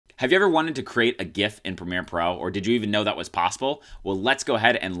Have you ever wanted to create a GIF in Premiere Pro, or did you even know that was possible? Well, let's go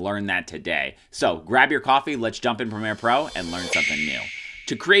ahead and learn that today. So grab your coffee, let's jump in Premiere Pro and learn something new.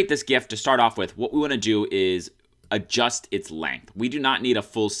 To create this GIF, to start off with, what we want to do is adjust its length. We do not need a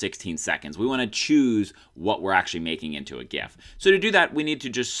full 16 seconds. We want to choose what we're actually making into a GIF. So to do that, we need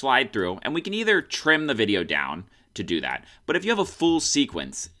to just slide through, and we can either trim the video down to do that. But if you have a full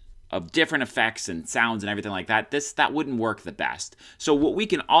sequence of different effects and sounds and everything like that, that wouldn't work the best. So what we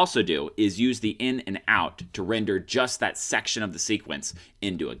can also do is use the in and out to render just that section of the sequence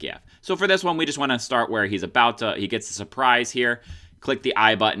into a GIF. So for this one, we just want to start where he gets a surprise here. Click the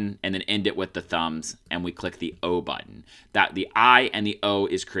I button and then end it with the thumbs, and we click the O button. That the I and the O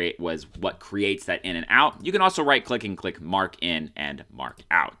was what creates that in and out. You can also right click and click mark in and mark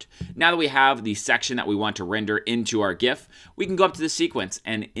out. Now that we have the section that we want to render into our GIF, we can go up to the sequence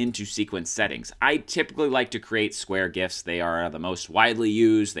and into sequence settings. I typically like to create square GIFs. They are the most widely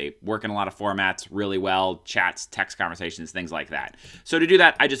used. They work in a lot of formats really well, chats, text conversations, things like that. So to do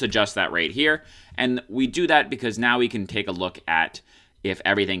that, I just adjust that right here. And we do that because now we can take a look at if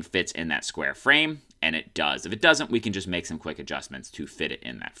everything fits in that square frame, and it does. If it doesn't, we can just make some quick adjustments to fit it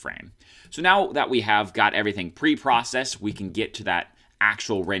in that frame. So now that we have got everything pre-processed, we can get to that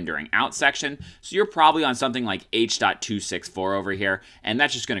actual rendering out section. So you're probably on something like H.264 over here, and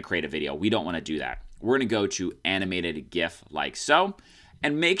that's just gonna create a video. We don't wanna do that. We're gonna go to animated GIF like so,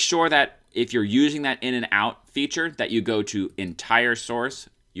 and make sure that if you're using that in and out feature, that you go to entire source,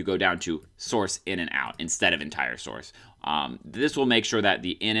 you go down to source in and out instead of entire source. This will make sure that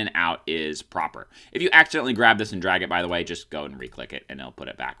the in and out is proper. If you accidentally grab this and drag it, by the way, just go and re-click it and it'll put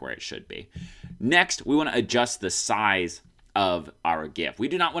it back where it should be. Next, we want to adjust the size of our GIF. We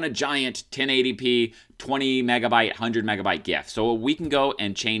do not want a giant 1080p, 20 megabyte, 100 megabyte GIF. So we can go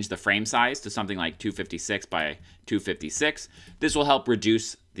and change the frame size to something like 256 by 256. This will help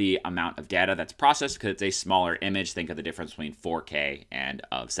reduce the amount of data that's processed because it's a smaller image. Think of the difference between 4K and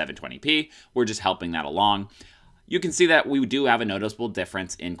of 720p. We're just helping that along. You can see that we do have a noticeable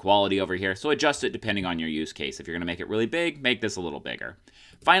difference in quality over here, so adjust it depending on your use case. If you're going to make it really big, make this a little bigger.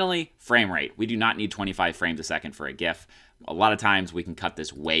 Finally, frame rate. We do not need 25 frames a second for a GIF. A lot of times we can cut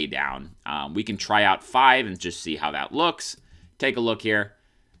this way down. We can try out 5 and just see how that looks. Take a look here.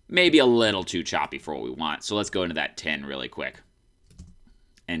 Maybe a little too choppy for what we want, so let's go into that 10 really quick.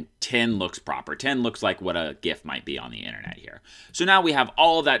 And 10 looks proper. 10 looks like what a GIF might be on the internet here. So now we have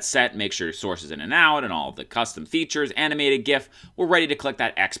all of that set. Make sure your source is in and out and all of the custom features, animated GIF. We're ready to click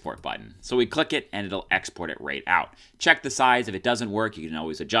that export button. So we click it and it'll export it right out. Check the size. If it doesn't work, you can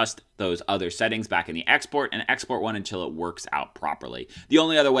always adjust those other settings back in the export and export one until it works out properly. The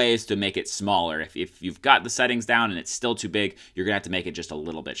only other way is to make it smaller. If you've got the settings down and it's still too big, you're gonna have to make it just a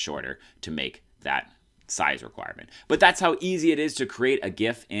little bit shorter to make that size requirement. But that's how easy it is to create a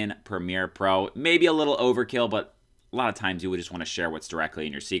GIF in Premiere Pro. Maybe a little overkill, but a lot of times you would just want to share what's directly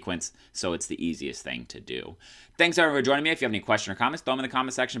in your sequence, so it's the easiest thing to do. Thanks everyone for joining me. If you have any questions or comments, throw them in the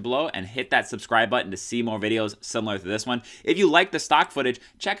comment section below and hit that subscribe button to see more videos similar to this one. If you like the stock footage,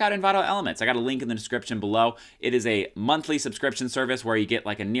 check out Envato Elements. I got a link in the description below. It is a monthly subscription service where you get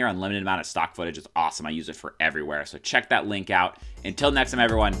like a near unlimited amount of stock footage. It's awesome. I use it for everywhere. So check that link out. Until next time,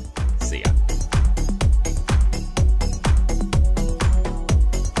 everyone, see ya.